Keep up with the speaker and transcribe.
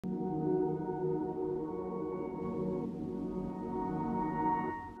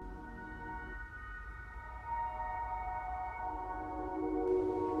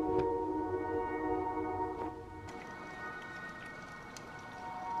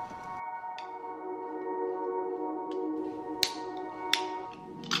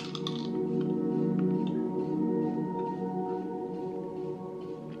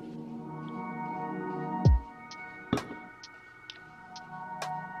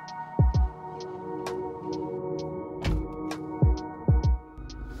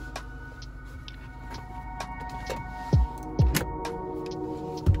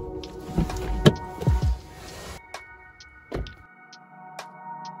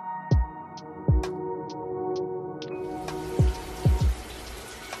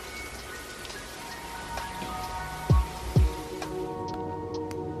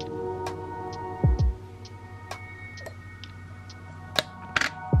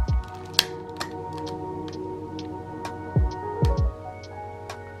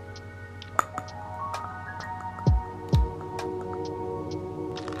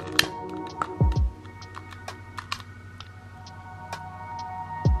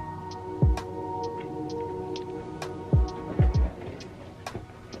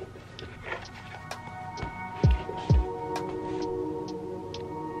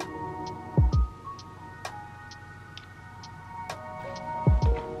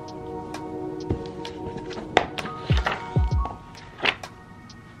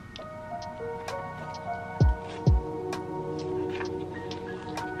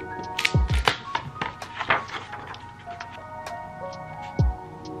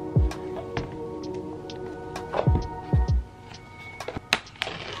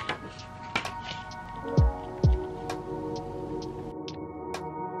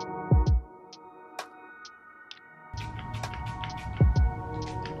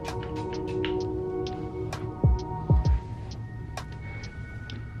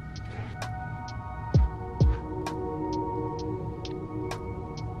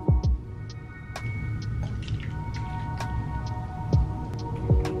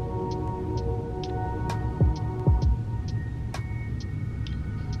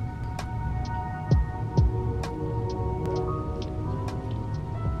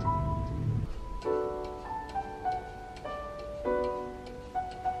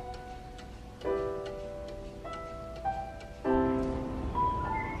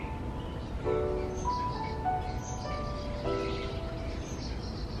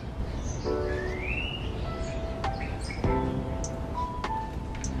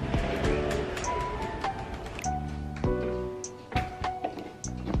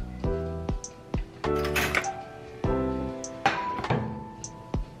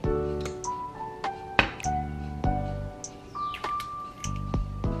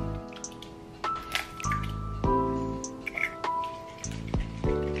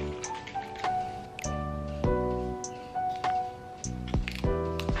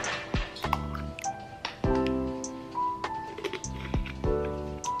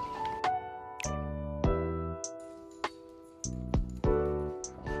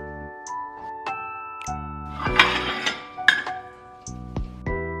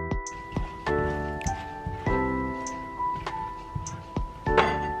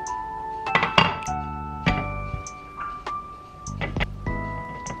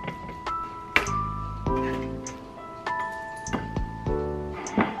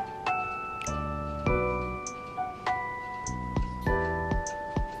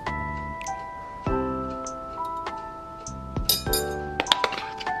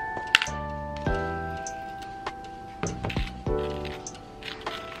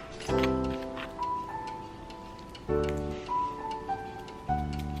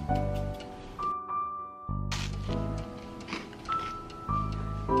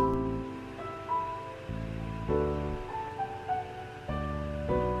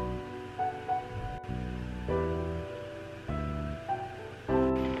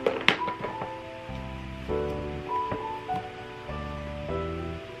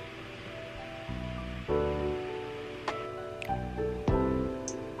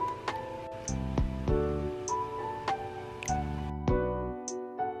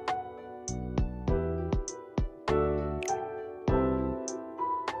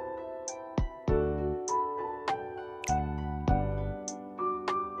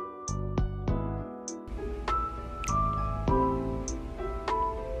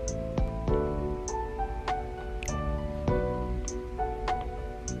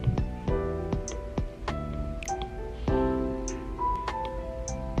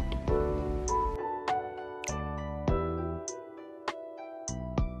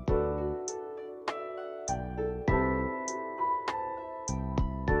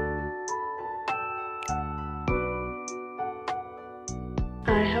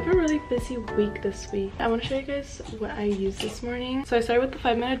I have a really busy week this week. I want to show you guys what I used this morning. So I started with the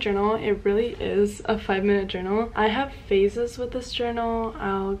 5-minute journal. It really is a 5-minute journal. I have phases with this journal.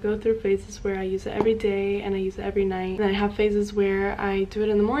 I'll go through phases where I use it every day and I use it every night. And I have phases where I do it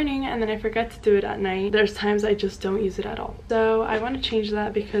in the morning and then I forget to do it at night. There's times I just don't use it at all. So I want to change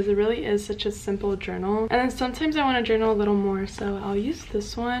that because it really is such a simple journal. And then sometimes I want to journal a little more, so I'll use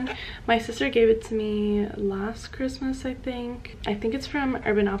this one. My sister gave it to me last Christmas, I think. I think it's from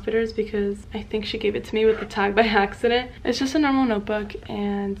Urban Outfitters because I think she gave it to me with the tag by accident. It's just a normal notebook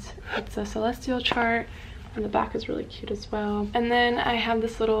and it's a celestial chart. And the back is really cute as well. And then I have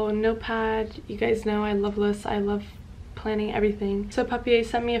this little notepad. You guys know I love lists. I love planning everything. So Papier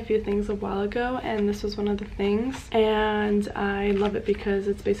sent me a few things a while ago and this was one of the things. And I love it because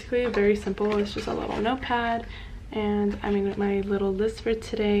it's basically very simple. It's just a little notepad. And I made my little list for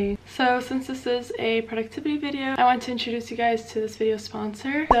today. So since this is a productivity video, I want to introduce you guys to this video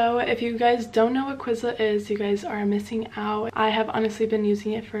sponsor. So if you guys don't know what Quizlet is, you guys are missing out. I have honestly been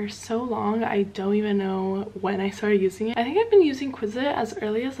using it for so long. I don't even know when I started using it. I think I've been using Quizlet as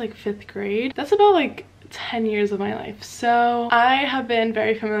early as like 5th grade. That's about like 10 years of my life, so I have been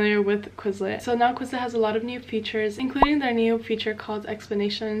very familiar with Quizlet. So now Quizlet has a lot of new features, including their new feature called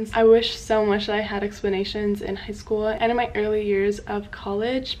explanations. I wish so much that I had explanations in high school and in my early years of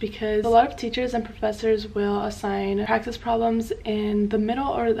college, because a lot of teachers and professors will assign practice problems in the middle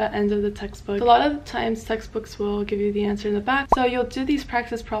or the end of the textbook. A lot of the times textbooks will give you the answer in the back, so you'll do these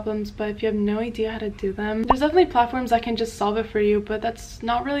practice problems, but if you have no idea how to do them, there's definitely platforms that can just solve it for you, but that's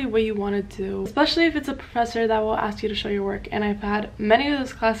not really what you want to do, especially if it's a professor that will ask you to show your work. And I've had many of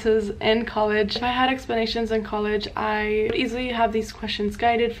those classes in college. If I had explanations in college, I would easily have these questions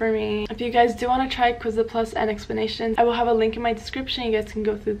guided for me. If you guys do want to try Quizlet Plus and explanations, I will have a link in my description. You guys can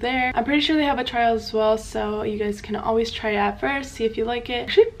go through there. I'm pretty sure they have a trial as well, so you guys can always try it out first, see if you like it.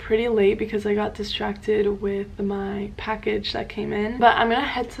 Actually pretty late because I got distracted with my package that came in, but I'm gonna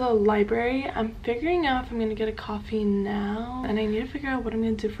head to the library. I'm figuring out if I'm gonna get a coffee now, and I need to figure out what I'm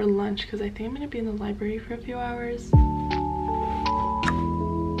gonna do for lunch because I think I'm gonna be in the library for a few hours.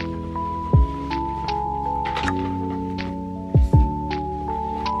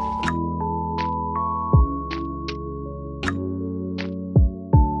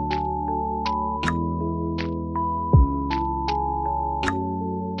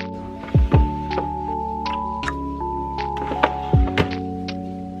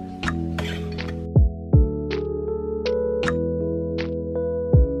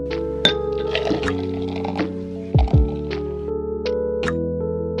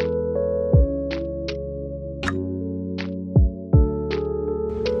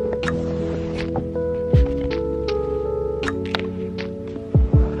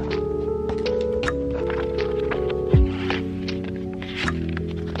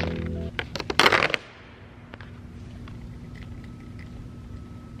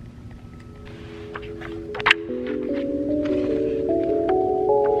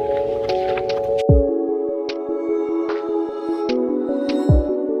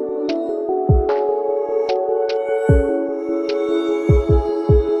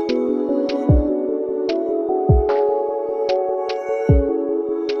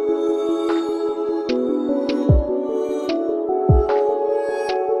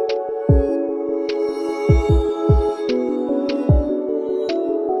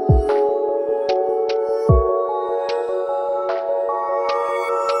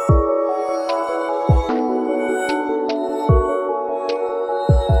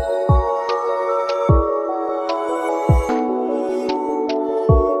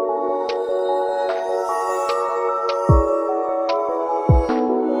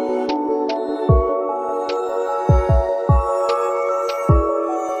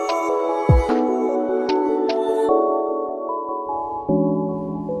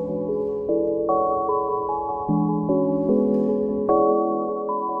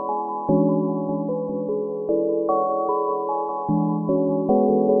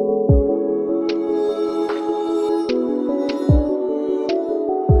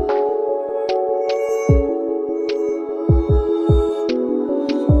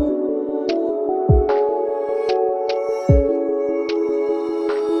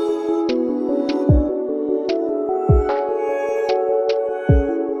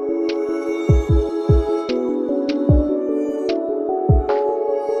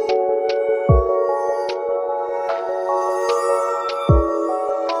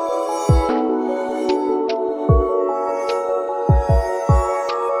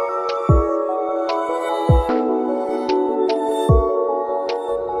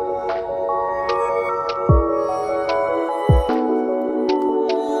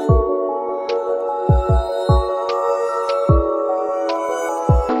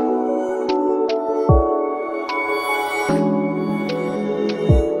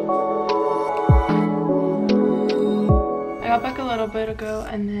 ago,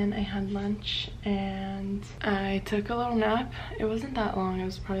 and then I had lunch and I took a little nap. It wasn't that long, it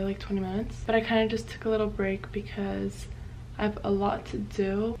was probably like 20 minutes, but I kind of just took a little break because I have a lot to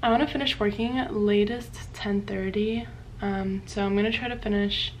do. I want to finish working at latest 10:30, so I'm gonna try to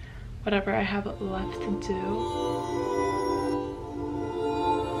finish whatever I have left to do.